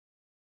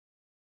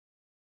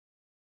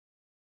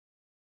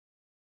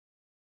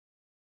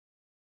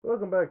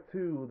Welcome back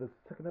to the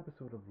second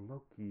episode of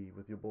Loki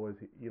with your boys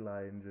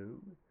Eli and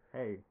Joe.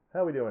 Hey,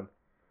 How we doing?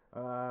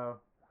 uh,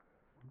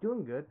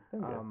 doing good.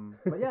 I'm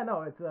good. But yeah, no,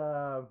 I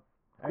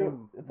So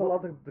mean, it's a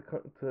what? lot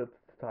to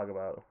talk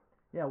about.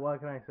 Yeah, what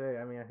can I say?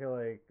 I mean, I feel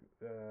like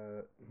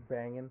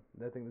banging.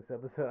 I think this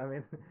episode. I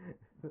mean,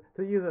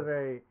 to use a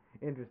very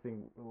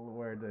interesting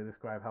word to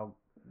describe how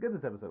good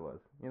this episode was.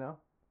 You know?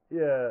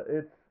 Yeah,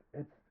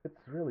 it's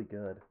really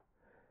good.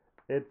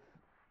 It's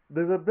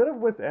there's a bit of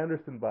Wes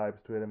Anderson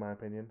vibes to it in my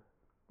opinion.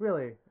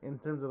 Really, in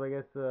terms of, I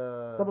guess,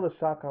 Some of the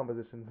shot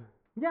compositions.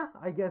 yeah,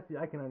 I guess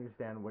I can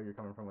understand where you're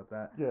coming from with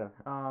that. Yeah.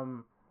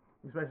 Um,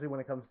 especially when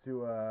it comes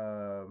to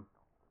um,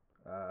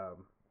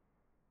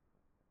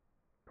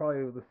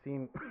 probably the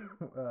scene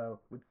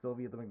with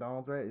Sylvie at the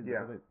McDonald's, right?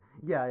 Yeah.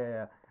 Yeah, yeah,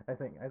 yeah. I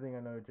think I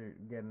know what you're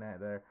getting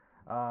at there.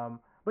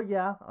 But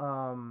yeah,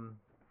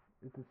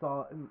 it's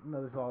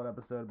another solid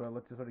episode. But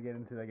let's just sort of get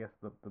into, I guess,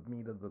 the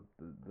meat of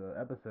the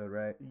episode,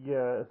 right?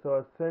 Yeah,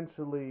 so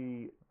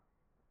essentially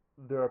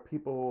there are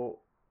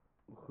people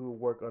who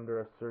work under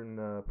a certain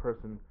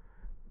person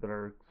that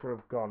are sort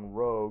of gone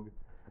rogue.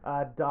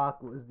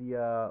 Doc was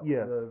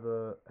Yes.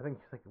 the I think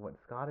she's like what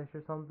Scottish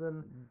or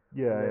something.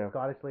 Yeah, The yeah.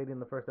 Scottish lady in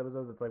the first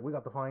episode. It's like we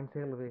got to find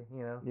Sylvie.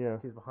 Yeah.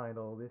 She's behind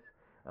all this.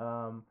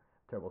 Um,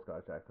 Terrible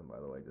Scottish accent, by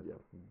the way. Just Yeah.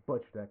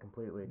 butchered that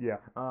completely. Yeah.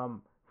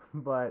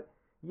 But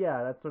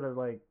yeah, that's sort of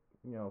like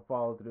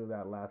followed through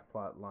that last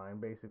plot line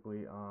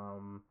basically.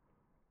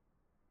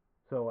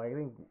 So I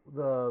think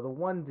the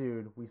one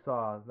dude we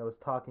saw that was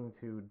talking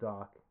to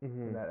Doc in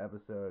Mhm. that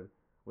episode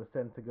was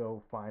sent to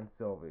go find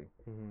Sylvie.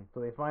 Mhm.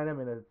 So they find him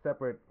in a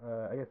separate,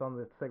 I guess on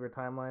the separate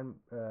timeline,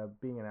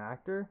 being an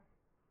actor.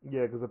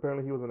 Yeah, because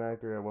apparently he was an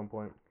actor at one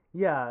point.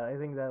 Yeah, I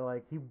think that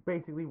like he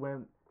basically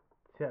went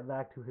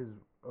back to his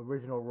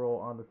original role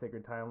on the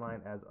sacred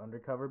timeline as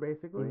undercover,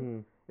 basically,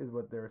 Mhm. is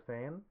what they were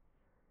saying.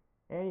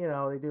 And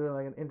they do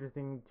like an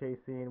interesting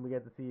chase scene. We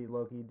get to see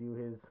Loki do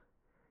his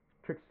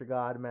trickster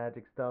god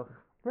magic stuff,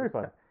 Very which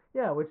fun.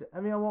 yeah, which I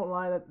mean I won't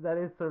lie, that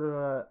is sort of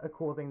a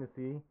cool thing to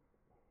see.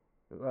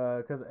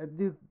 Because I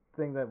do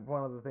think that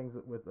one of the things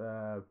with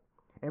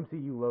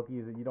MCU Loki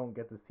is that you don't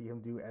get to see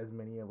him do as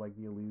many of like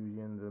the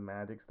illusions and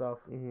magic stuff,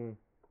 Mhm.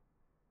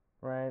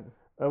 right?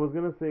 I was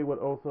gonna say what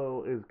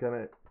also is kind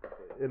of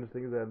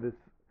interesting is that this,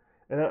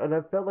 and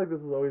I felt like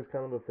this was always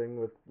kind of the thing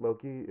with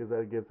Loki is that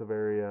it gives a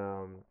very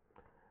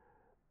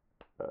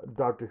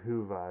Doctor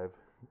Who vibe.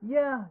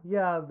 Yeah,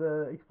 yeah,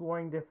 the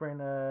exploring different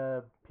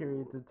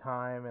periods of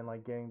time and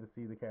like getting to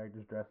see the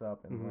characters dress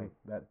up and Mhm. like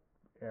that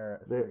era,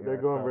 certain They're era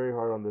going stuff. very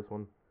hard on this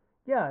one.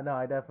 Yeah, no,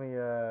 I definitely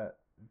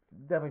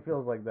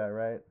feels like that,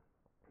 right?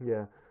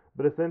 Yeah,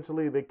 but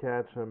essentially they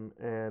catch him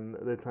and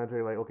they're trying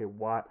to like, okay,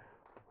 what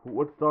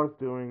Stark's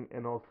doing,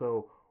 and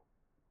also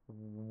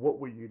what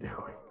were you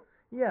doing?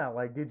 Yeah,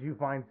 like did you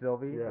find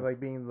Sylvie? Yeah. Like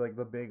being like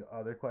the big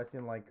other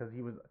question, like because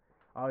he was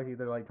obviously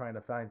they're like trying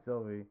to find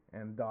Sylvie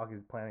and Doc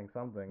is planning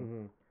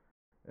something,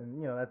 Mhm.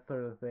 and that's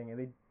sort of the thing. And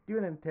they do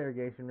an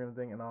interrogation room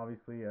thing, and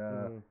obviously,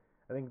 Mhm.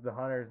 I think the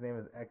hunter's name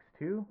is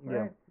X2, Yeah.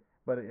 right?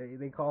 But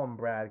they call him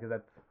Brad because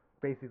that's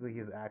basically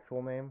his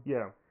actual name,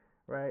 Yeah.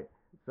 right?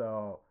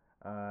 So,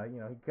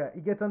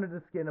 he gets under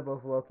the skin of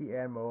both Loki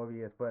and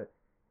Mobius, but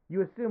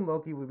you assume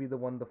Loki would be the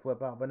one to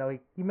flip out, but no,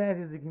 he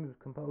manages to keep his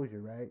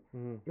composure, right?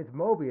 Mhm. It's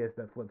Mobius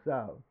that flips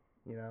out,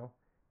 you know?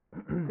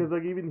 Because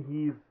like even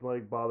he's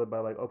like bothered by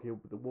like, okay,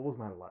 what was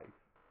my life?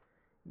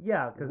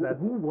 Yeah, because that's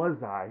Who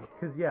was I?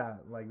 Cause yeah,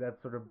 like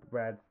that's sort of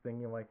Brad's thing.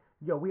 You're like,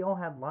 yo, we all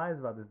have lives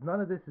about this. None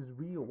of this is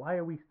real. Why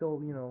are we still,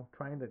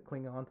 trying to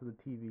cling on to the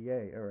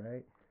TVA? All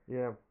right,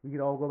 Yeah. we could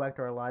all go back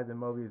to our lives. And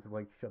Mobius is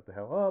like, shut the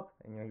hell up.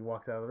 And he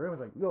walks out of the room.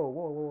 It's like, yo,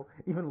 whoa, whoa.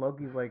 Even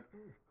Loki's like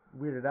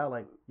weirded out.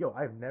 Like, yo,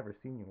 I've never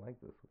seen you like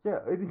this. Yeah.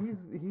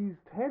 He's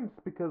tense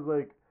because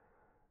like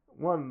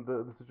one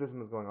the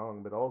situation is going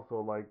on, but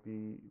also like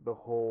the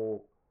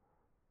whole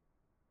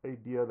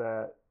idea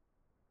that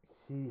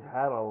he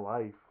had a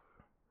life.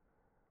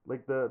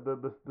 Like the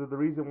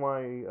reason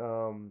why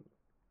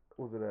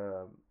was it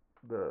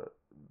the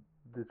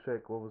the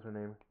chick, what was her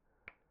name?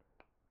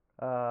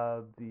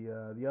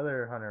 The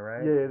other hunter,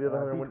 right? Yeah, the other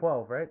hunter, when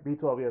B12, right?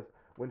 B12, yes,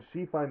 when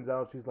she finds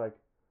out, she's like,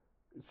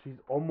 she's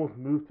almost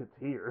moved to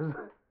tears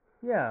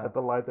Yeah. at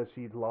the life that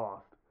she'd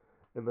lost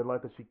and the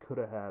life that she could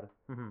have had.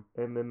 Mhm.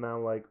 And then now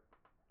like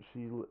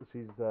she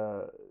she's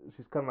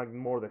she's kind of like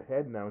more the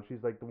head now.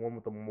 She's like the one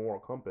with the moral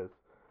compass,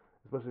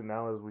 especially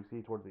now as we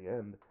see towards the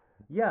end.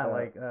 Yeah, Uh,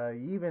 like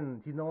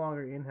even she's no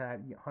longer in that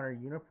hunter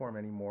uniform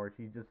anymore.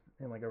 She's just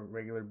in like a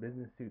regular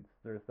business suit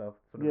sort of stuff,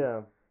 sort of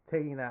yeah,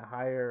 taking that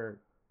higher,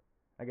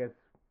 I guess.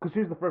 because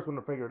she's the first one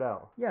to figure it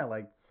out. Yeah,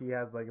 like she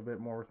has like a bit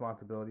more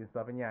responsibility and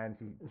stuff, and yeah, and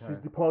she,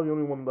 She's probably the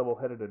only one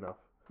level-headed enough.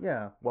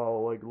 yeah,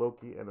 While like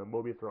Loki and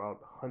Mobius are out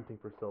hunting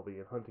for Sylvie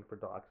and hunting for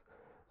Docs,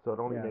 so it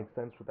only yeah, makes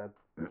sense for that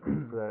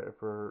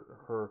for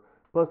her.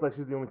 Plus, like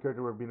she's the only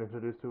character we're being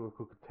introduced to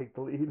who could take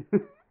the lead.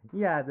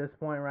 yeah. At this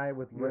point, right,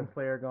 with Yeah.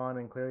 Renslayer gone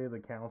and clearly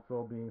the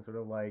council being sort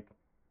of like,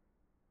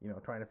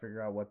 trying to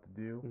figure out what to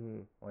do.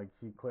 Mhm. Like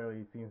she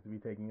clearly seems to be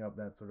taking up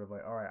that sort of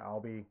like, all right, I'll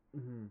be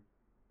Mhm.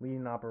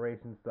 leading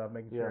operations stuff,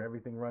 making sure Yeah.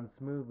 everything runs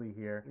smoothly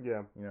here.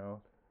 Yeah. You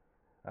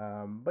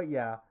know, but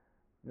yeah,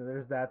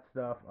 there's that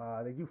stuff.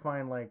 They do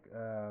find like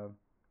I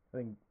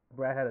think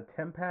Brad had a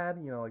temp pad,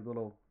 like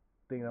little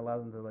thing that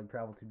allows them to like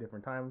travel to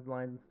different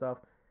timelines and stuff.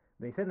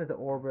 They send it to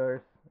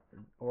Ouroboros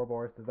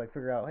to like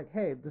figure out like,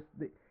 hey,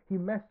 he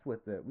messed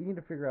with it. We need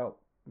to figure out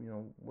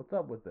what's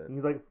up with it. And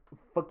he's like,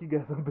 "Fuck you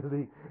guys, I'm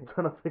busy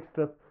trying to fix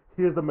stuff.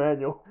 Here's the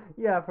manual."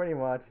 Yeah, pretty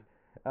much.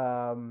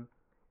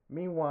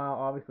 Meanwhile,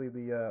 obviously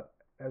the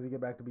as we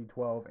get back to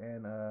B12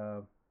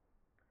 and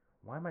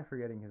why am I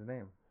forgetting his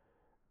name?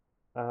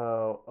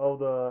 The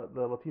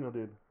Latino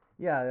dude.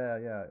 Yeah,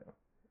 yeah,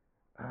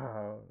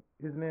 yeah.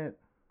 Isn't it?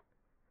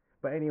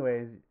 But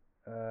anyways,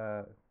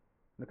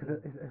 because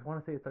I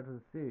want to say it starts with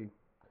a C.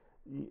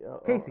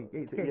 Casey,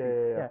 it's Yeah, Casey.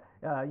 yeah,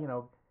 yeah.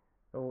 Yeah,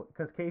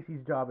 because Casey's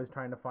job is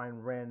trying to find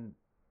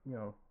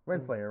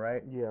Renslayer,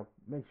 right? Yeah.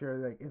 Make sure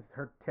like if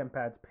her temp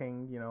pad's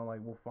pinged, like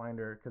we'll find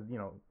her because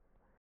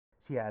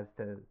she has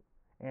to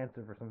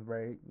answer for some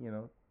very,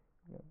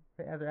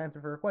 has to answer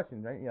for her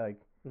questions, right? Yeah,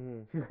 like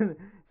Mhm.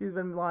 she's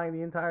been lying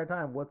the entire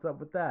time. What's up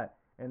with that?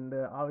 And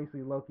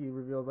obviously Loki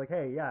reveals like,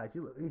 hey, yeah,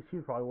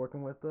 she's probably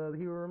working with the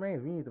He Who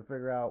Remains. We need to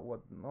figure out what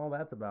all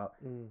that's about.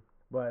 Mhm.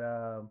 But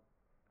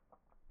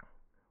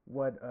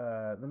what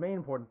the main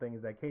important thing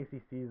is that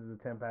Casey sees the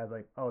temp as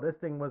like, oh, this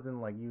thing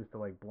wasn't like used to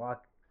like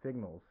block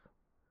signals,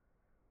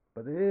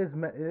 but it is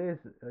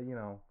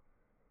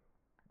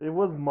It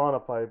was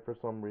modified for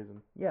some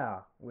reason. yeah,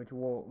 which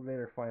we'll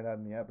later find out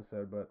in the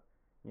episode. But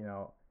you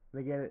know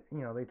they get it,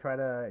 they try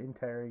to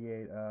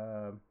interrogate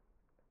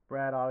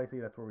Brad. Obviously,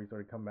 that's where we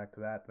sort of come back to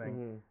that thing,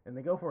 Mhm. and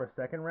they go for a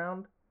second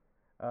round.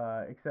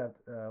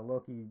 Except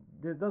Loki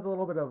does a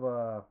little bit of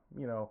a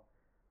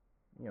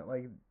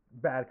like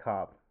bad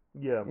cop.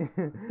 Yeah.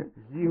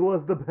 He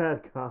was the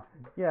bad cop.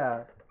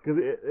 Yeah. Because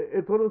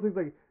it's one of those things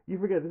like you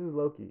forget this is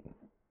Loki.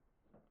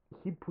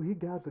 He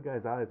gouged the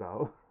guy's eyes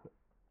out.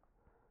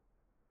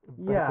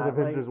 Back Yeah, in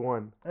Avengers like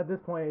 1. at this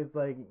point, it's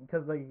like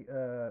because like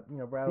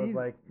Brad was He's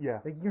like, yeah.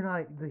 you're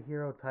not the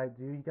hero type,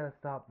 dude. You gotta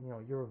stop.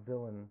 You're a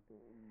villain.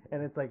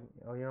 And it's like,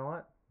 oh, you know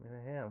what?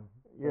 I am.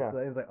 Yeah.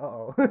 It's like, uh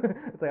oh.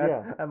 It's like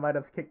Yeah. I might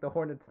have kicked the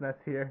hornet's nest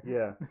here.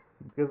 Yeah.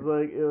 Because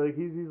like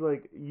he's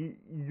like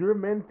you're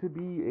meant to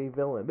be a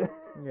villain.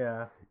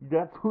 Yeah.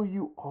 That's who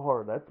you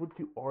are. That's what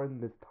you are in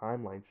this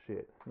timeline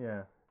shit.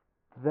 Yeah.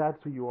 That's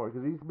who you are.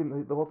 Because he's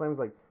been the whole time. He's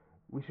like,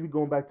 we should be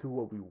going back to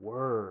what we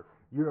were.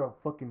 You're a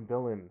fucking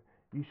villain.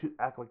 You should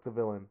act like the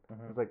villain.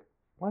 Mhm. It's like,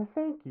 why?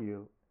 Thank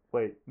you.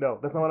 Wait, no,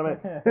 that's not what I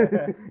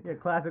meant. Yeah,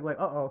 classic. Like,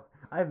 uh oh,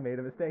 I've made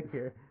a mistake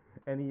here.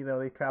 And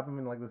they trap him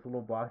in like this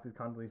little box. He's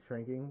constantly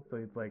shrinking, so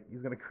it's like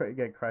he's gonna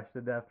get crushed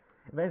to death.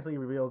 Eventually, he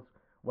reveals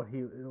what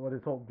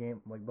his whole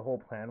game, like the whole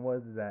plan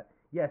was, is that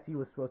yes, he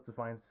was supposed to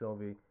find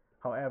Sylvie.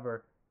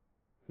 However,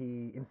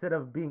 he instead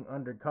of being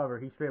undercover,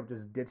 he straight up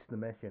just ditched the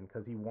mission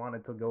because he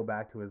wanted to go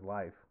back to his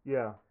life.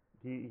 Yeah,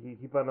 he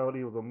found out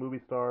he was a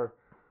movie star,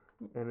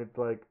 and it's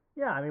like,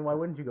 Yeah, I mean, why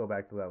wouldn't you go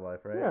back to that life,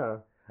 right? yeah,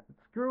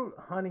 Screw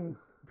hunting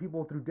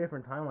people through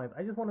different timelines.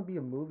 I just want to be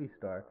a movie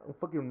star. I'm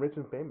fucking rich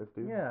and famous,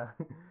 dude. Yeah.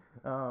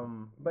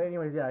 But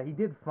anyways, yeah, he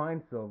did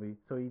find Sylvie,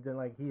 so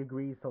he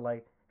agrees to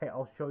like, hey,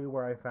 I'll show you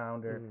where I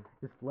found her. Mhm.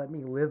 Just let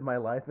me live my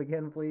life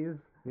again, please.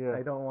 Yeah.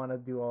 I don't want to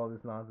do all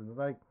this nonsense. It's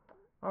like,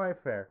 all right,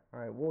 fair. All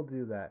right, we'll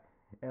do that.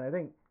 And I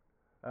think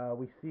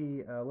we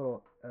see a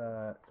little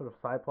sort of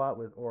side plot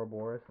with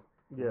Ouroboros.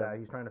 Yeah. That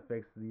he's trying to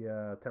fix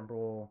the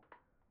temporal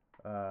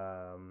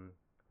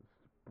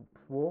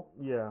spool.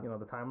 Yeah.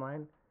 The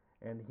timeline.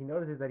 And he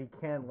notices that he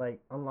can't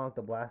like unlock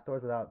the blast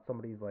doors without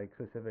somebody's like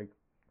specific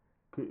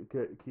Key.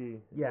 key.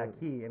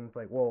 And it's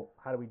like, well,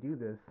 how do we do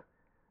this?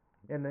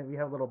 And then we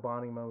have a little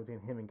bonding moment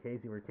between him and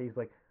Casey, where Casey's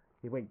like,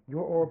 hey, wait,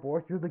 you're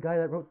Ouroboros? You're the guy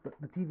that wrote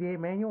the TVA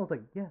manual? It's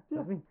like, yeah,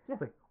 that's me. Yeah.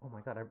 It's like, oh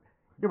my god,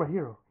 You're my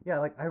hero. yeah,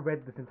 like I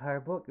read this entire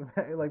book,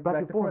 like Back back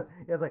and to forth.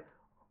 front. Yeah, it's like,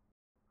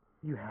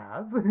 you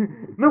have?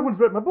 No one's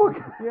read my book.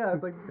 Yeah,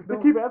 it's like They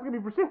keep asking me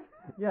for shit.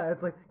 yeah,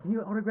 it's like, can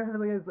you autograph it?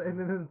 And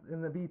then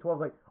in the B12,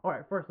 like, all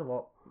right, first of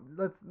all,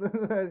 let's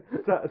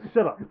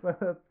Shut up.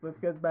 let's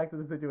get back to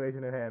the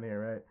situation at hand here,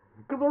 right?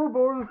 Because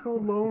Ouroboros is so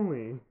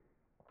lonely.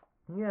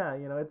 Yeah,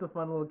 it's a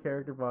fun little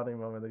character bonding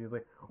moment that he's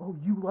like, oh,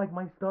 you like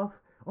my stuff?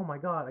 Oh my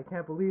god, I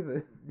can't believe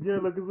it. Yeah,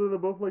 because they're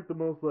both like the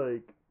most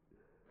like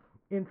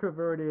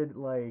introverted,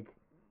 like,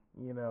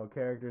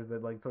 characters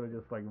that like sort of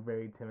just like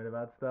very timid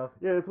about stuff.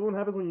 yeah. It's what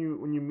happens when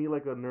you meet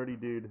like a nerdy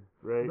dude,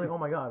 right? It's like, oh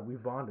my god,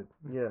 we've bonded.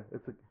 Yeah,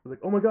 it's like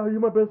oh my god, you're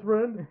my best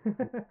friend.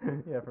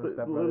 Yeah, from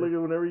Step Like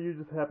Brothers. whenever you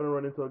just happen to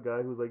run into a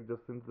guy who's like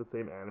just into the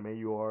same anime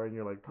you are, and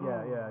you're like,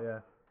 Yeah.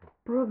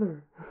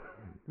 brother.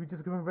 We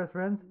just become best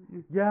friends?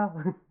 Yeah.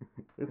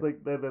 It's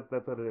like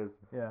that's what it is.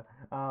 Yeah.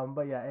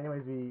 But yeah,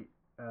 anyways,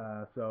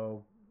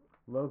 so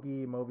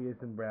Loki,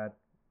 Mobius, and Brad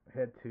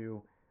head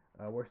to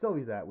where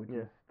Sylvie's at, which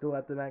is still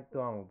at the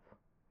McDonald's.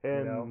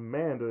 And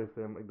man, do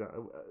they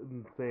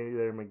say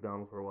they're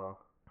McDonald's for a while.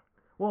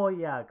 Well,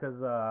 yeah, because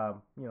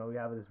we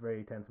have this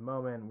very tense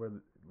moment where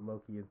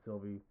Loki and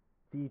Sylvie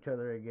see each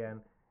other again,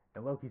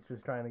 and Loki's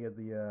just trying to get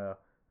the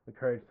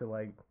courage to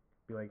like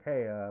be like,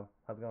 hey,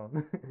 how's it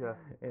going? Yeah.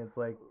 And it's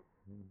like,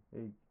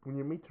 When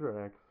you meet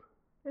your ex.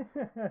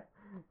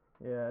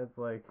 yeah, it's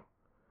like,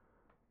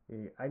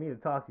 hey, I need to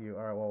talk to you.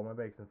 All right, well, my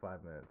break's in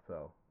 5 minutes,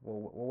 so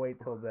we'll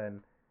wait till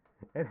then.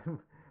 And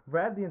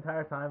Brad the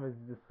entire time is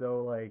just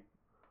so like,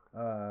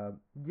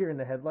 deer in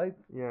the headlights.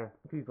 Yeah.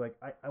 He's like,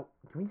 can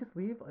we just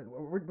leave? Like,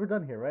 we're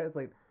done here, right? It's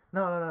like,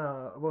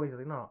 no. Well, he's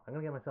like, no, I'm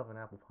gonna get myself an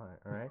apple pie.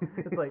 All right.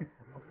 It's like,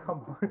 oh,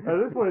 come on. At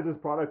this point, it's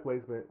just product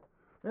placement.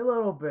 A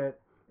little bit.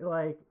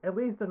 Like, at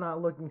least they're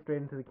not looking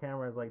straight into the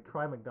camera as like,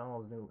 try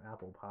McDonald's new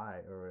apple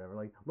pie or whatever.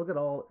 Like, look at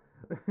all,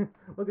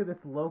 look at this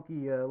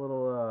Loki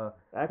little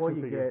toy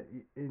you Figure.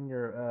 get in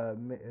your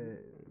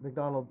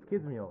McDonald's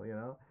kids meal, you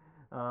know.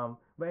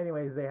 But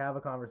anyways, they have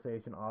a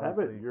conversation.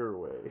 Obviously, Have it your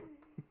way.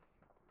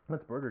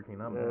 that's Burger King,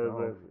 not Yeah,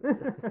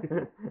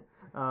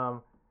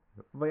 McDonald's.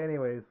 But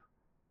anyways,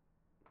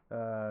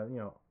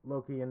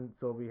 Loki and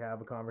Sylvie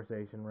have a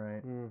conversation,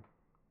 right? Mm.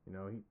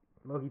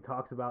 Loki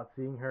talks about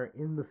seeing her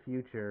in the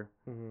future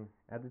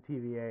at the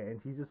TVA,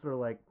 and she's just sort of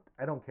like,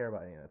 I don't care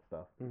about any of that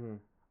stuff.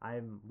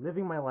 I'm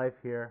living my life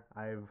here.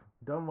 I've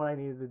done what I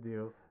needed to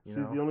do. She's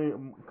the only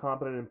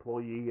competent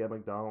employee at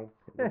McDonald's,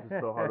 which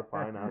is so hard to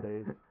find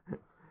nowadays.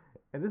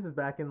 And this is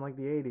back in like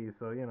the 80s,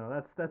 so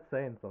that's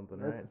saying something,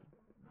 that's right?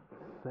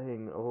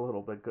 Saying a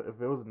little bit. If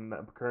it was in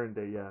that current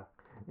day, yeah.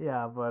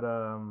 Yeah, but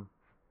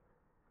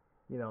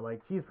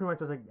like she's pretty much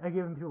just like, I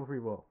give people free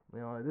will.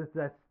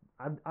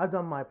 I've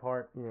done my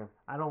part. Yeah.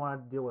 I don't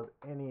want to deal with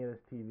any of this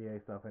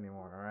TVA stuff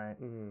anymore. All right,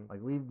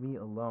 like leave me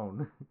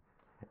alone.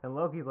 And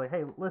Loki's like,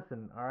 hey,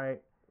 listen, all right,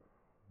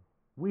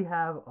 we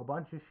have a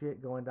bunch of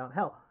shit going down.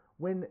 Hell,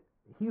 when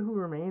He Who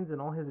Remains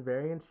and all his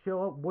variants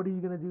show up, what are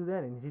you gonna do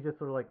then? And she's just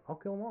sort of like, I'll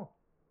kill them all.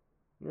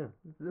 Yeah.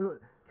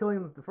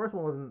 Killing the first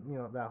one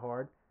wasn't that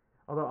hard,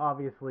 although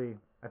obviously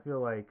I feel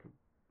like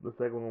the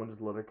second one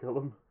just let her kill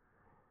him.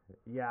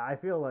 Yeah, I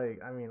feel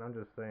like, I'm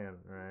just saying,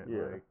 right?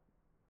 Yeah. Like,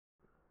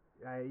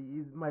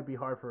 it might be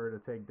hard for her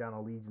to take down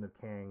a legion of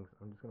Kangs.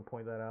 I'm just gonna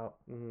point that out.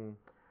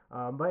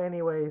 But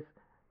anyways,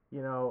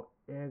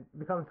 it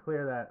becomes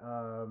clear that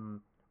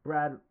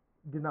Brad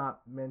did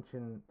not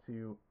mention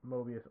to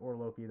Mobius or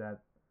Loki that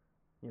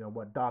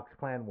what Doc's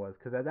plan was,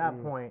 because at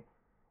that point,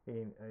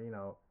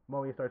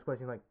 Mobius starts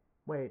questioning like,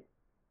 wait,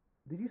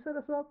 did you set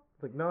us up?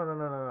 It's like, no.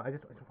 I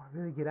just want to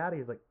really get out of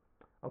here. He's like,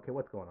 okay,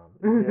 what's going on?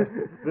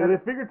 Yeah. They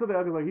figured something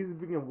out. Like, he's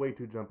being way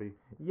too jumpy.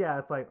 Yeah,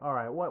 it's like, all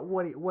right,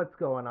 what's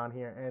going on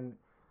here? And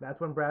that's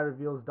when Brad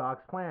reveals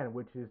Doc's plan,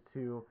 which is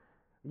to,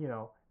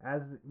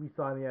 as we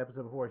saw in the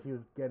episode before, she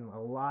was getting a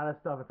lot of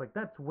stuff. It's like,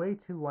 that's way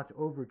too much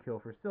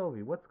overkill for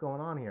Sylvie. What's going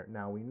on here?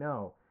 Now we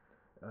know.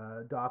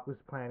 Doc was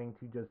planning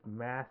to just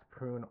mass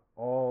prune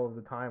all of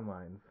the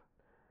timelines.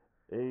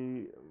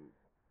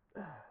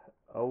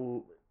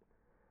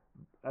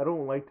 I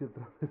don't like to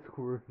throw this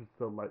word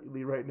so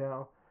lightly right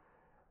now,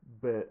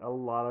 but a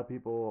lot of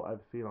people I've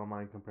seen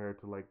online compare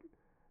it to like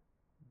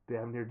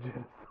damn near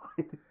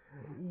genocide.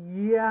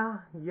 Yeah.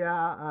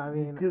 I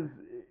mean, because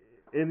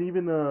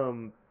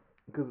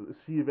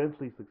she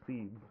eventually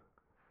succeeds.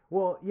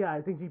 Well, yeah,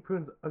 I think she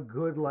prunes a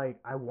good, like,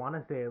 I want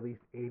to say at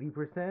least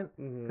 80%,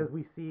 because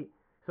we see,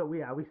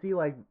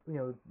 like,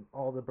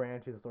 all the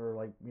branches are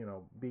like,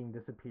 being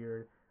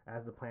disappeared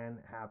as the plan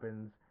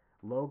happens.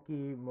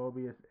 Loki,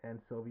 Mobius,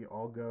 and Sylvie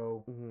all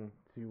go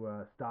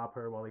to stop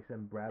her while they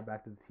send Brad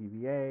back to the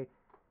TVA.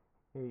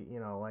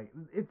 Like,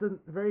 it's a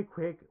very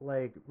quick,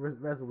 like,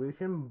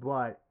 resolution,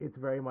 but it's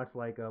very much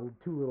like a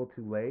too little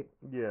too late.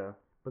 Yeah.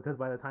 Because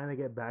by the time they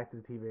get back to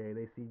the TVA,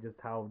 they see just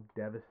how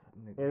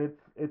devastating. And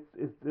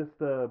it's just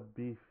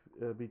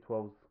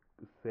B12's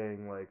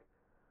saying like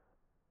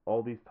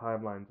all these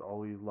timelines,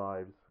 all these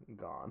lives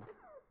gone.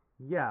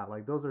 Yeah,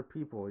 like those are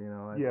people,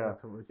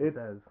 That's what she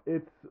says.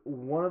 It's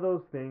one of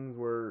those things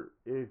where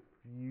if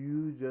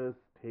you just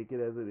take it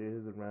as it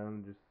is and rather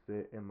than just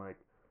sit and like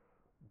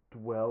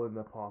dwell in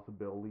the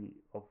possibility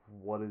of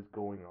what is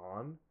going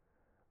on,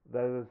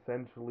 that is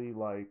essentially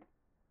like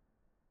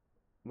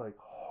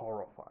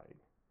horrifying,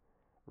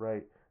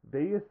 right?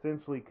 They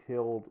essentially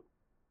killed.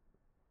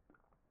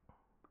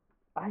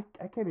 I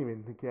can't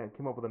even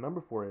come up with a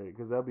number for it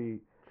because that'd be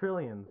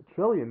trillions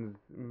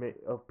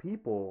of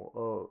people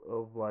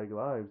of like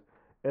lives,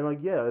 and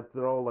like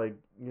they're all like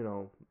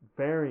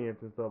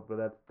variants and stuff, but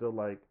that's still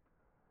like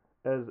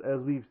as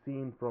we've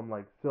seen from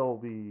like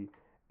Sylvie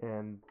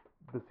and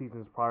the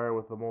seasons prior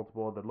with the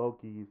multiple other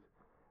Lokis,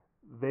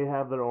 they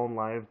have their own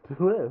lives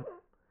to live.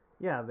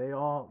 Yeah, they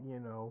all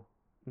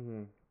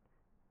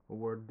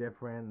were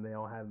different. They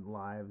all had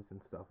lives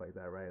and stuff like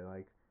that, right?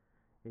 Like,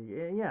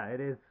 yeah, it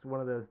is one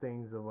of those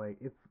things of like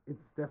it's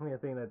definitely a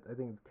thing that I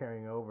think is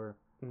carrying over.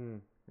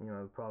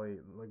 It's probably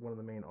like one of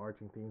the main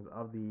arching themes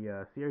of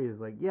the series.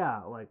 Like,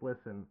 like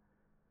listen,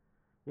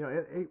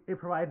 it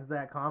provides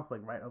that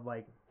conflict, right? Of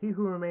like, He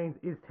Who Remains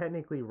is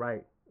technically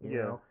right. You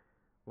know,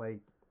 like,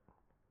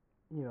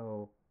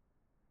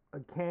 a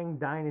Kang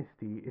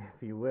dynasty,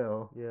 if you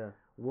will,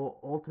 will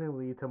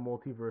ultimately lead to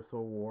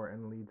multiversal war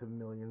and lead to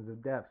millions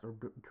of deaths or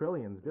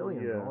trillions,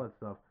 billions, and all that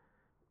stuff.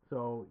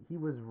 So he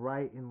was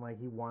right in like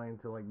he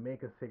wanted to like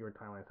make a sacred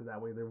timeline so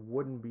that way there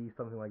wouldn't be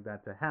something like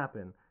that to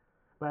happen.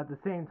 But at the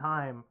same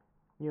time,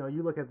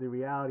 you look at the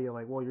reality of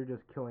like, well, you're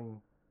just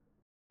killing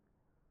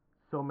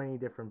so many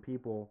different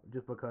people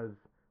just because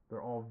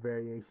they're all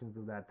variations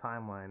of that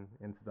timeline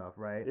and stuff,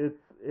 right?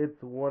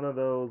 It's one of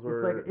those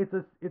It's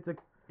like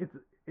where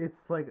it's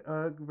like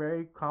a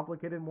very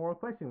complicated moral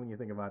question when you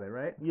think about it,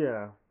 right?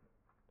 yeah,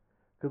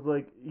 because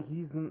like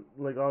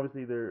like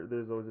obviously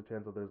there's always a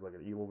chance that there's like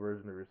an evil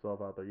version of yourself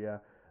out there, yeah,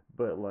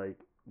 but like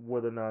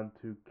whether or not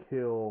to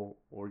kill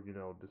or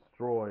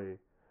destroy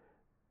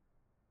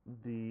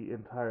the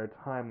entire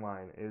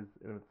timeline is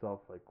in itself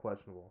like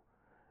questionable.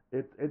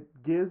 It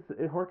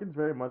harkens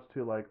very much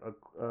to like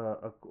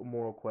a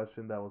moral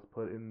question that was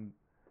put in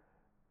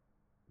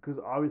because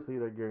obviously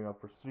they're gearing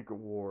up for Secret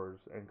Wars,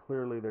 and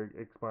clearly they're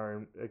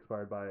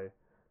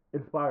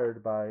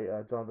inspired by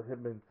Jonathan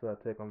Hickman's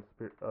take on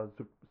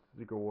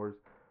Secret Wars,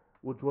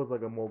 which was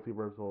like a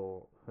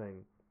multiversal thing.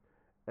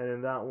 And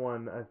in that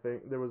one, I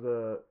think there was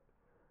a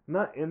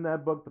not in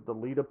that book, but the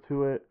lead up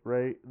to it,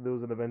 right? There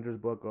was an Avengers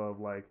book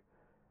of like,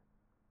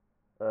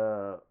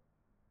 uh,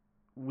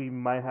 we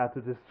might have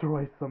to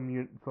destroy some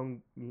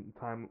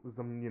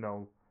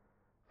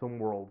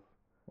worlds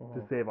to Uh-huh.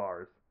 save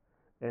ours.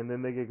 And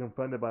then they get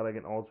confronted by like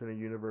an alternate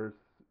universe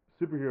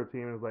superhero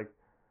team, and it's like,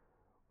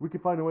 we can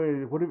find a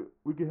way. What if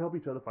we can help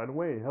each other find a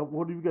way? Help.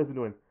 What have you guys been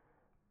doing?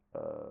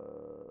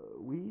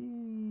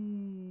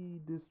 We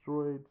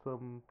destroyed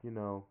some,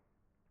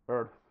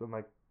 Earths. I'm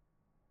like,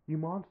 you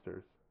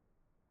monsters.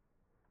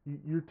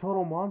 You're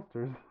total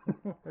monsters.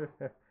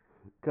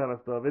 Kind of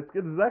stuff. It's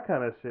that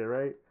kind of shit,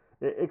 right?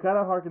 It kind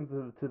of harkens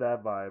to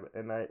that vibe,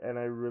 and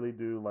I really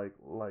do like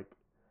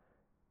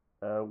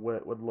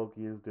what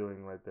Loki is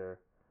doing right there.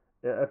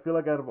 I feel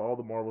like out of all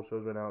the Marvel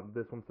shows right now,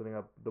 this one's setting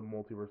up the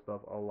multiverse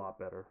stuff a lot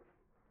better.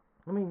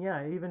 I mean,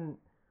 yeah, even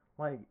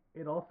like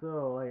it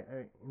also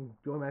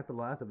going back to the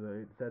last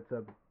episode, it sets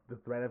up the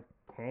threat of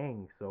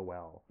Kang so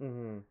well.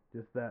 Mhm.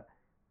 Just that,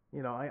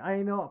 I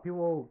know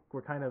people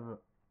were kind of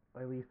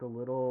at least a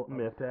little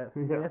Myth. upset,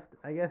 Yeah. miffed,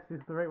 I guess is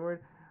the right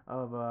word,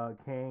 of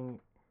Kang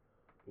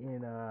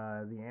in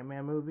the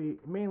Ant-Man movie,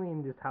 mainly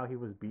in just how he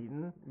was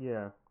beaten,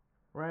 Yeah.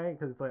 right?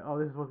 Because it's like, oh,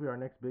 this is supposed to be our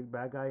next big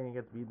bad guy, and he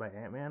gets beat by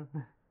Ant-Man.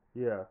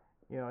 Yeah.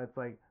 It's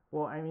like,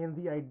 well, I mean,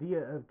 the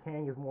idea of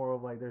Kang is more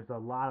of like there's a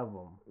lot of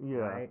them, Yeah.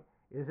 right?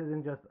 This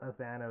isn't just a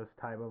Thanos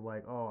type of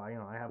like, oh, I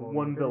have all the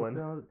One Infinity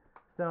villain.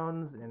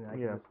 stones and I can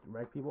Yeah. just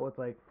wreck people. It's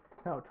like,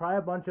 no, try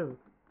a bunch of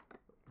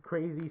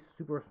crazy,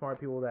 super smart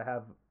people that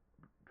have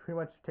pretty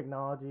much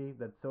technology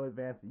that's so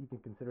advanced that you can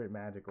consider it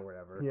magic or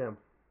whatever. Yeah.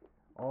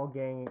 All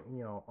joining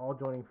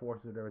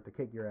forces or whatever to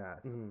kick your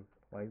ass. Mhm.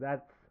 Like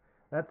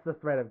that's the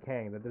threat of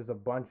Kang, that there's a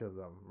bunch of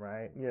them,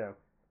 right? Yeah.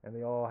 And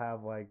they all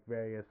have like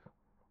various,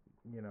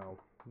 you know,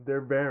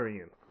 They're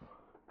variants.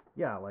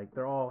 yeah, like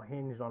they're all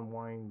hinged on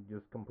wanting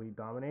just complete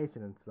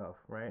domination and stuff,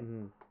 right?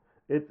 Mhm.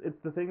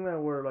 It's the thing that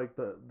where like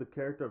the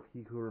character of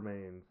He Who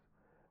Remains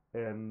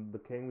and the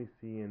Kang we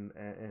see in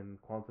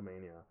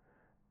Quantumania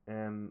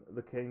and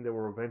the Kang that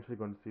we're eventually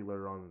going to see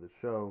later on in the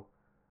show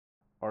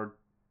are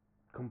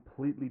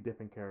completely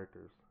different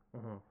characters.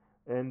 Mm-hmm.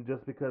 And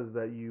just because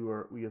that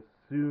we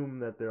assume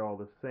that they're all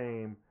the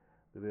same,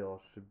 that they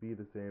all should be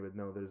the same, but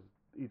no, there's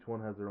each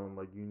one has their own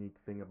like unique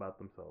thing about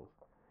themselves,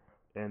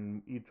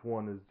 and each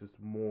one is just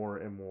more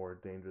and more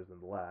dangerous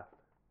than the last.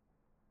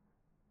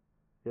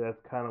 Yeah,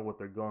 that's kind of what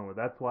they're going with.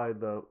 That's why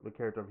the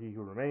character of He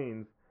Who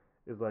Remains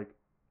is like,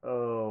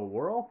 oh,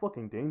 we're all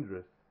fucking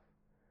dangerous.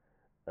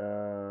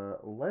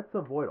 Let's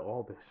avoid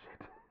all this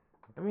shit.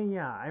 I mean,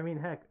 yeah, I mean,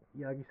 heck,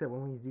 yeah, like you said,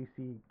 when we do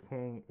see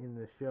Kang in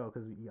the show,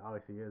 because he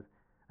obviously is,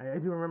 I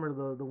do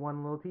remember the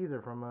one little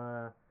teaser from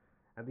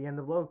at the end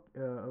of Loki,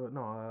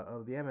 no,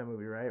 of the Ant-Man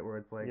movie, right, where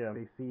it's like Yeah.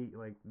 they see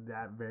like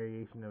that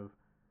variation of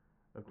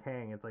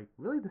Kang. It's like,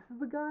 really, this is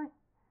the guy?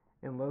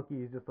 And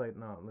Loki is just like,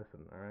 no,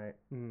 listen, all right,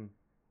 Mm.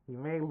 he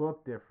may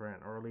look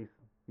different, or at least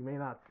he may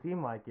not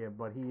seem like it,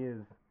 but he is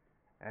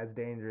as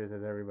dangerous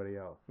as everybody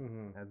else,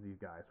 Mhm. as these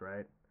guys,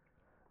 right?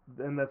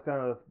 And that's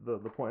kind of the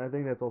point. I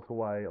think that's also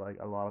why like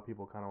a lot of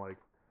people kind of like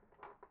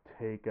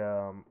take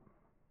an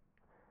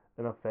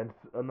offense,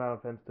 not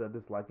offense to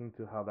disliking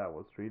to how that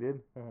was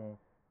treated. Mm-hmm.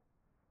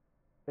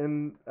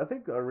 And I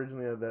think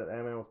originally that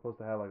Ant-Man was supposed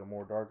to have like a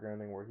more darker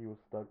ending where he was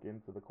stuck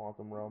into the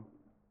quantum realm,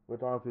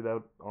 which honestly I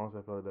feel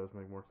like that would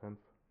make more sense.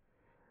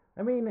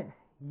 I mean,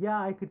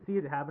 yeah, I could see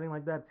it happening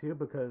like that too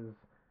because,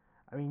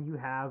 I mean, you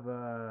have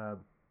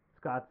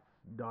Scott's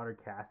daughter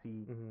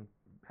Cassie Mhm.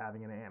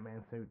 having an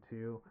Ant-Man suit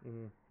too,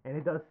 Mhm. and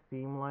it does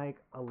seem like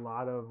a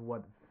lot of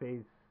what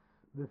Phase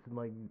this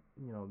like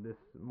this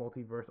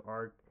multiverse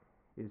arc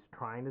is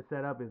trying to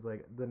set up is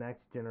like the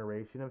next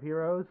generation of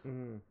heroes.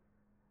 Mhm.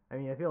 I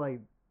mean, I feel like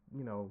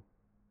you know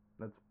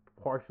that's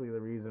partially the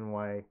reason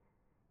why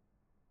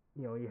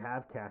you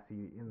have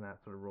Cassie in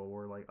that sort of role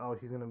where like, oh,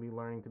 she's gonna be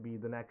learning to be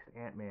the next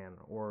Ant Man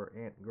or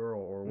Ant Girl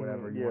or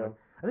whatever Mhm. you want Yeah. to.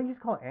 I think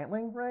she's called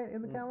Antling, right,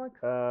 in the comics.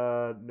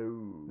 No.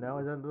 No,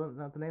 is that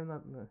not the name?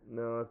 Not, no.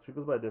 No, she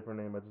goes by a different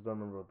name. I just don't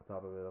remember what the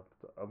top of it off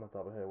the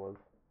top of my head was.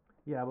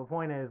 Yeah, but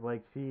point is,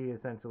 like, she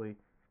essentially,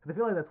 because I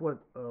feel like that's what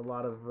a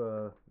lot of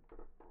the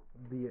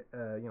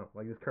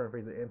like this current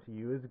phase of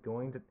MCU is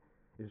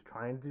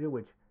trying to do,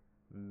 which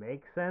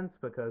makes sense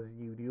because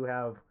you do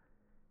have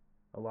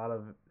a lot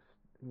of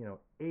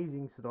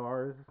aging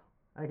stars,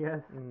 I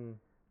guess. Mm.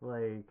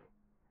 Like,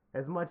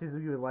 as much as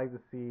we would like to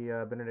see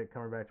Benedict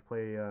Cumberbatch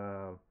play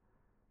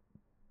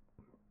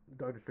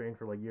Doctor Strange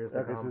for like years to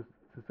Okay, come,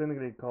 so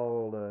technically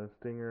called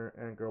Stinger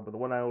and Girl, but the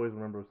one I always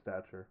remember was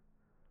Stature.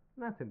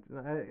 that's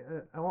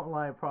I won't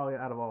lie. Probably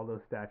out of all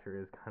those, Stature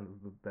is kind of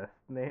the best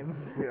name.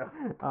 Yeah.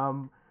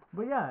 um,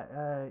 but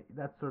yeah,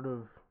 that's sort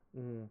of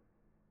Mm.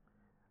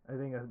 I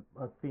think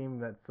a theme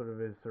that sort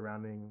of is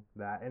surrounding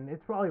that, and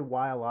it's probably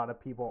why a lot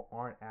of people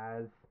aren't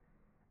as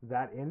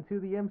that into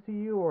the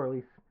MCU, or at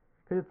least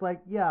because it's like,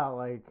 yeah,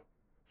 like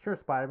sure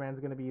Spider-Man's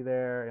gonna be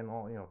there and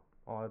all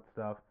that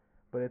stuff,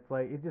 but it's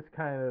like it's just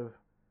kind of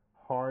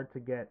hard to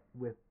get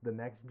with the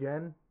next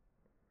gen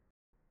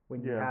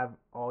when you Yeah. have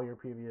all your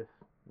previous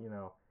you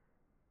know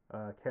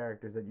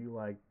characters that you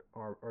liked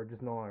are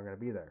just no longer gonna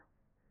be there.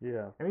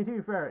 Yeah. I mean, to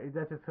be fair,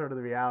 that's just sort of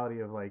the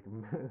reality of like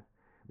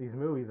these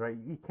movies, right?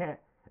 You can't,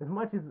 as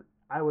much as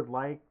I would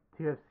like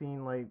to have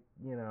seen like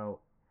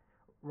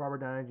Robert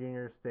Downey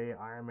Jr. stay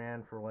Iron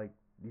Man for like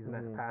these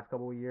Mm-hmm. past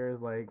couple of years,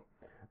 like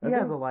he I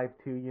has think a life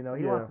too. He yeah.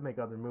 wants to make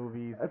other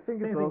movies. I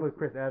think it's Same thing also with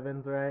Chris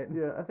Evans, right?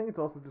 yeah. I think it's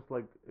also just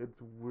like it's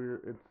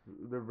weird.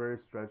 They're very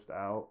stretched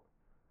out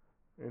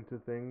into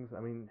things.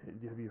 I mean,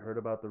 have you heard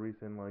about the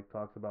recent like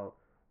talks about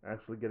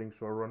actually getting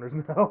showrunners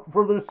now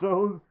for the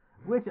shows?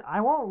 Which I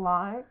won't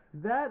lie,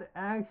 that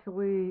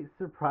actually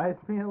surprised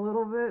me a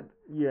little bit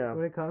Yeah.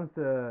 when it comes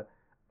to,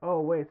 oh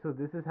wait, so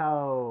this is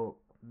how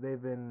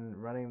they've been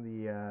running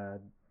the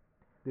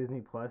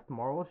Disney Plus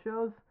Marvel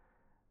shows.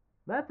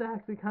 That's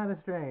actually kind of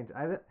strange.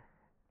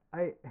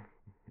 I,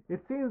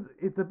 it seems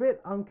it's a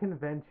bit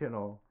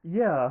unconventional.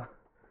 Yeah.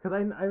 Cause I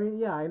mean,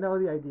 yeah, I know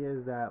the idea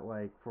is that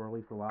like for at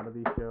least a lot of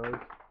these shows,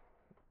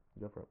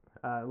 Different.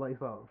 like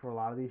for a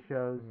lot of these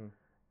shows,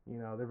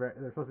 Mm-hmm.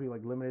 they're supposed to be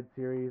like limited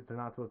series. They're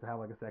not supposed to have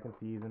like a second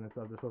season and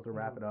stuff. They're supposed to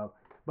wrap Mm-hmm. it up.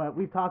 But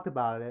we've talked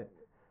about it,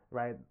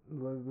 right?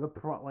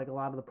 Like a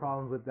lot of the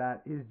problems with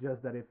that is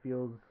just that it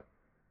feels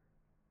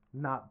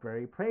not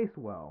very paced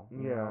well.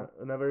 You Yeah, know,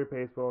 not very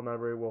paceful, not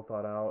very well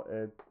thought out.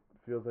 It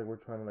feels like we're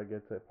trying to like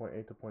get to point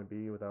A to point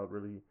B without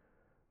really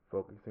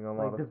focusing on a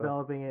lot like of stuff.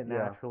 developing it Yeah,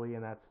 naturally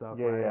and that stuff,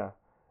 yeah, right? yeah.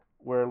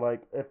 Where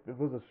like if it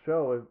was a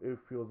show, it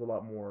feels a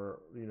lot more,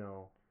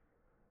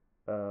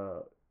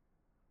 uh,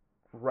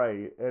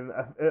 right. And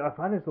I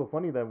find it so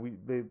funny that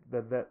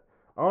that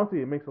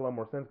honestly it makes a lot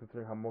more sense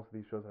considering how most of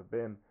these shows have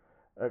been.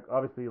 Like,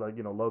 obviously, like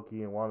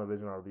Loki and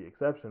WandaVision are the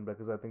exception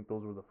because I think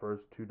those were the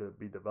first two to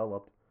be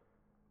developed.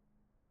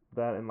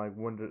 That and like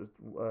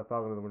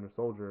Falcon and the Winter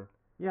Soldier.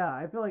 Yeah,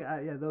 I feel like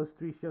yeah, those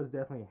three shows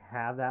definitely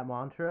have that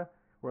mantra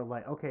where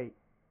like okay,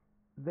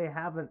 they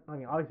haven't. I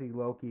mean, obviously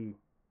Loki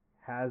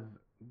has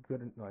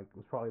good like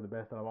was probably the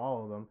best out of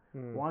all of them.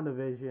 Hmm.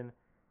 WandaVision,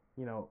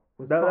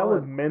 was That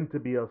was solid. meant to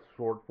be a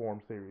short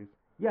form series.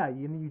 Yeah,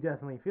 you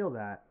definitely feel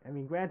that. I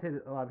mean,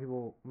 granted, a lot of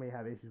people may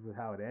have issues with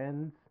how it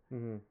ends,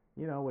 Hmm.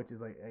 which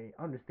is like a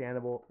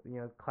understandable,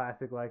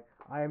 classic like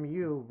I am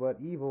you but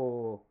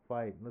evil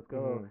fight, let's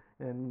go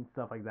Hmm. and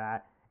stuff like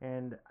that.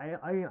 And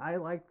I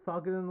liked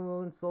Falcon and the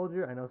Winter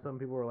Soldier. I know some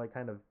people were like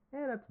kind of,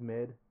 that's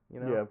mid,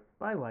 Yeah.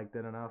 but I liked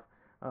it enough.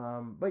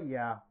 But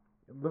yeah,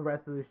 the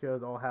rest of the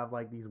shows all have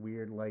like these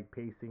weird like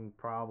pacing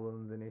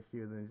problems and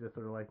issues, and it's just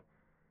sort of like,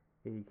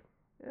 hey,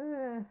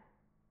 eh,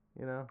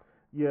 you know.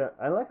 Yeah,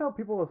 I like how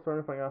people are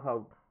starting to find out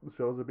how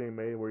shows are being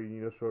made where you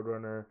need a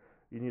showrunner,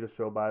 you need a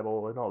show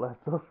bible, and all that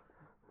stuff.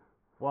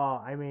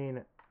 Well, I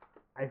mean,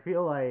 I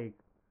feel like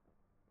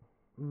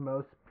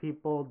most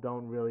people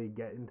don't really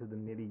get into the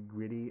nitty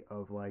gritty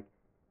of like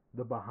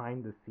the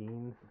behind the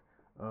scenes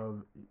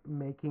of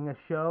making a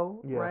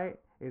show, Yeah. right?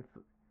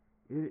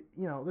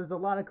 There's a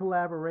lot of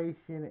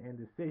collaboration and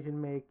decision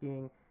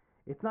making.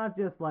 It's not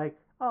just like,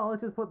 oh,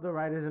 let's just put the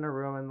writers in a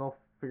room and they'll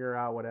figure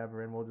out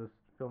whatever and we'll just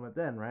film it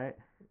then, right?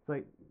 It's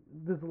like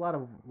there's a lot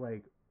of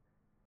like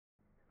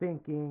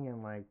thinking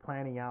and like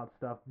planning out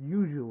stuff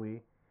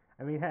usually.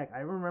 I mean, heck, I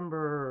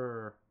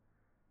remember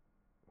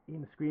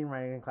in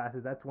screenwriting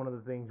classes, that's one of the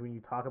things when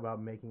you talk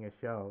about making a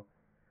show,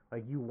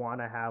 like you want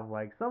to have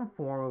like some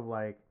form of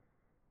like,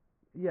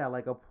 yeah,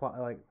 like a plot,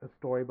 like a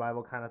story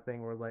bible kind of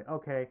thing, where like,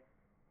 okay,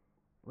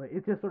 like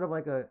it's just sort of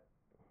like a,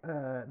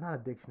 not a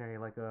dictionary,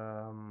 like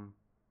an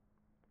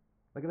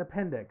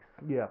appendix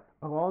Yeah.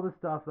 of all the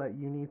stuff that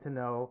you need to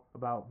know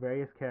about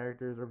various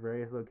characters or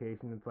various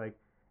locations. It's like,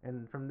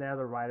 and from there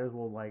the writers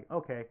will like,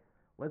 okay,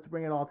 let's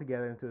bring it all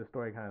together into a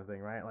story kind of thing,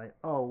 right? Like,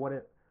 oh,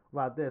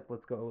 about this?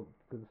 Let's go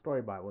to the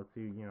story bible. Let's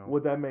see,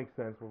 Would that make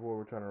sense with what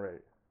we're trying to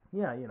rate?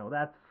 yeah,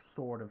 that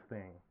sort of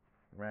thing,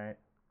 right?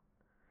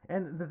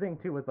 And the thing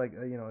too with like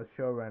a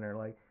showrunner,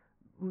 like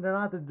they're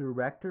not the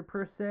director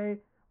per se,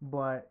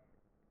 but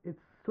it's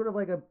sort of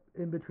like a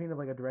in between of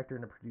like a director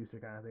and a producer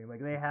kind of thing.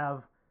 Like they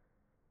have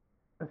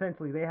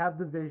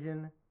the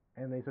vision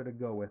and they sort of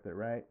go with it,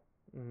 right?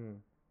 Hmm.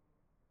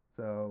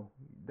 So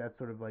that's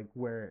sort of like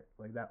where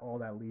like that all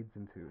that leads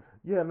into.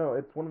 Yeah, no,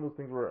 it's one of those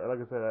things where, like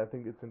I said, I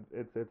think it's.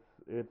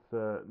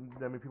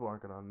 I mean, people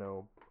aren't gonna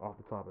know off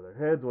the top of their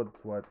heads what's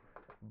what,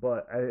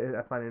 but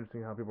I find it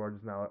interesting how people are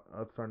just now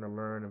starting to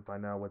learn and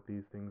find out what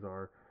these things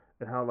are,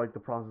 and how like the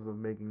process of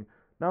making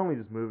not only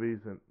just movies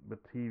and but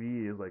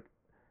TV is like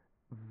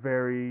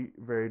very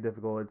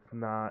difficult. It's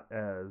not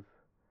as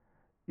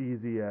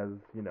easy as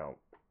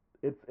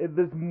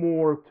there's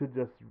more to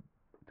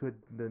it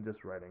than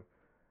just writing.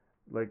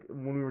 Like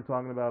when we were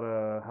talking about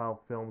how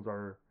films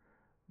are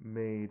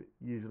made,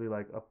 usually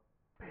like a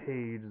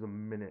page is a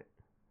minute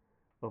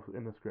of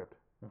in the script.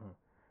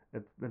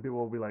 Mhm. Then people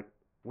will be like,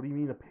 "What do you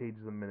mean a page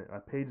is a minute? A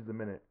page is a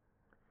minute."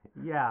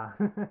 Yeah,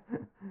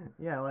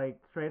 yeah, like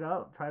straight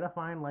up, try to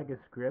find like a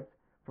script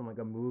from like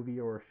a movie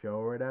or a show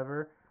or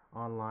whatever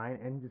online,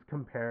 and just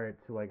compare it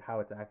to like how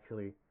it's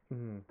actually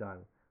Mm-hmm. done.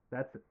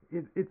 That's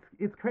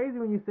it's crazy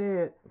when you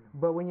say it,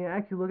 but when you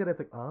actually look at it, it's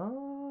like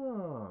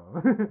oh,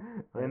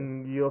 like,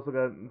 And you also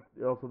got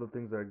also the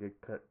things that get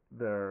cut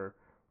there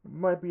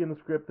might be in the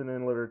script and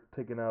then later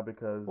taken out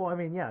because well, I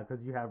mean, yeah,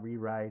 because you have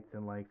rewrites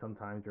and like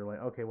sometimes you're like,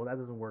 okay, well that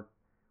doesn't work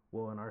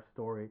well in our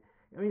story.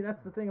 I mean,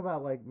 that's the thing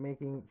about like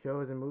making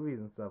shows and movies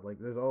and stuff. Like,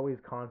 there's always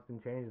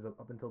constant changes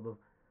up until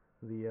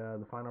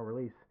the final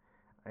release.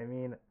 I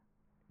mean,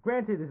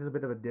 granted, this is a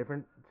bit of a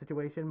different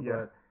situation, yeah.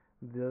 but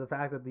the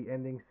fact that the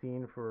ending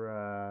scene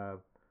for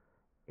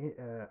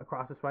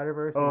Across the Spider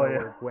Verse, Oh yeah.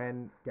 where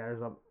Gwen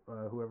gathers up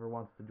whoever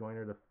wants to join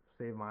her to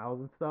save Miles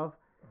and stuff,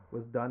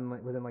 was done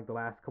like within like the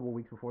last couple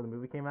weeks before the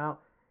movie came out.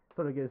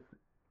 Sort of just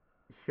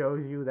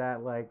shows you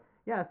that like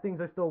yeah,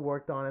 things are still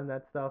worked on and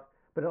that stuff,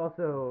 but it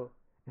also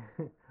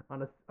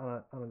on a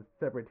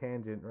separate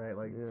tangent, right?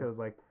 Like Yeah. shows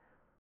like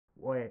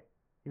wait,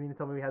 you mean to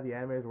tell me we had the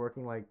animators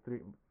working like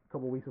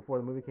couple weeks before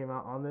the movie came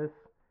out on this?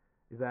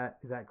 Is that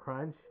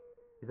crunch?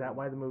 Is that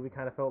why the movie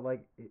kind of felt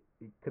like it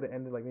could have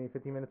ended like maybe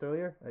 15 minutes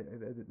earlier?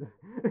 It's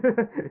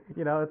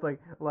like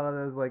a lot of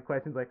those like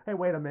questions like, hey,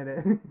 wait a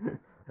minute.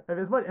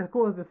 If as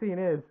cool as the scene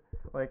is,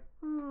 like,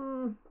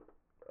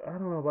 I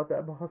don't know about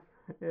that, boss.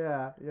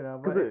 yeah,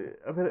 Because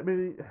I mean,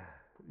 maybe,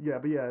 yeah,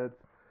 but yeah, it's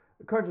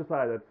crunch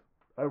aside. That's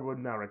I would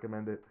not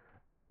recommend it.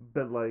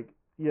 But like,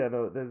 yeah,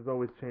 no, there's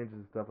always changes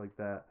and stuff like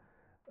that.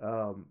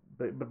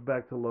 But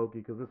back to Loki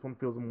because this one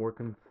feels more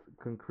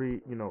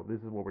concrete. This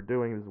is what we're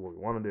doing. This is what we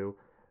want to do,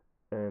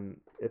 and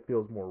it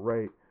feels more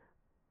right.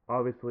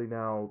 Obviously,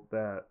 now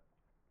that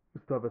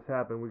stuff has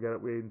happened, we gotta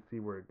wait and see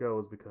where it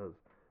goes because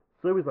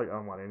Sylvie's like, I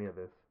don't want any of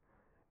this,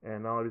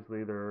 and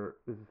obviously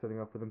this is setting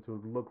up for them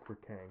to look for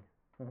Kang.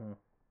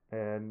 mm-hmm.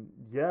 And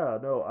yeah,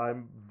 no,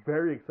 I'm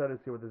very excited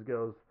to see where this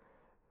goes.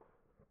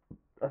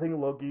 I think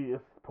Loki is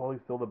probably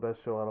still the best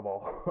show out of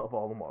all of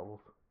all the Marvels.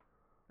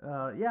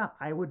 Yeah,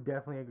 I would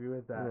definitely agree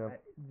with that.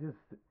 Yeah. Just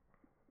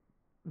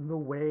the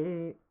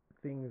way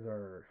things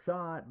are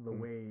shot, the Mm.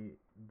 way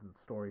the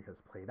story has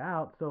played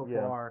out so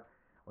Yeah. far,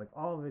 like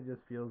all of it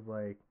just feels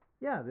like,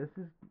 yeah, this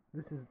is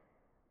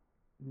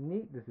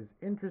neat. This is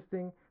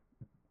interesting.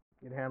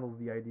 It handles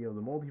the idea of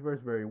the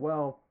multiverse very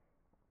well,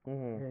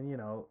 Mhm.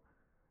 and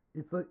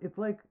it's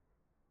like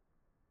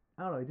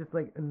I don't know, it's just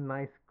like a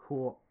nice,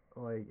 cool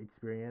like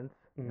experience,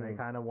 and I Mhm.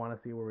 kind of want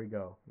to see where we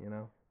go.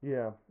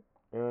 Yeah.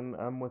 And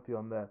I'm with you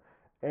on that.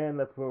 And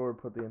that's where we're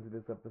put the end of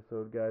this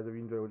episode, guys. If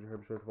you enjoyed what you heard,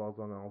 be sure to follow us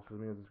on all social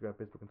media, Instagram,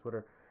 Facebook, and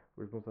Twitter.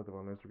 We're most active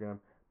on Instagram.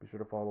 Be sure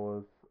to follow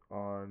us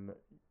on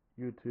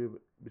YouTube.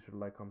 Be sure to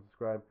like, comment,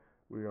 subscribe.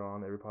 We are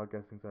on every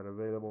podcasting site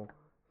available.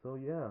 So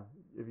yeah,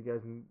 if you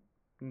guys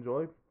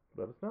enjoy,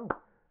 let us know.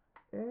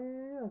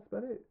 And yeah, that's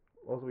about it.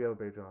 Also, we have a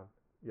Patreon.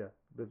 Yeah,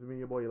 this is me,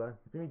 your boy Eli.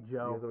 It's me, You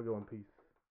Joe. guys have a good one. Peace.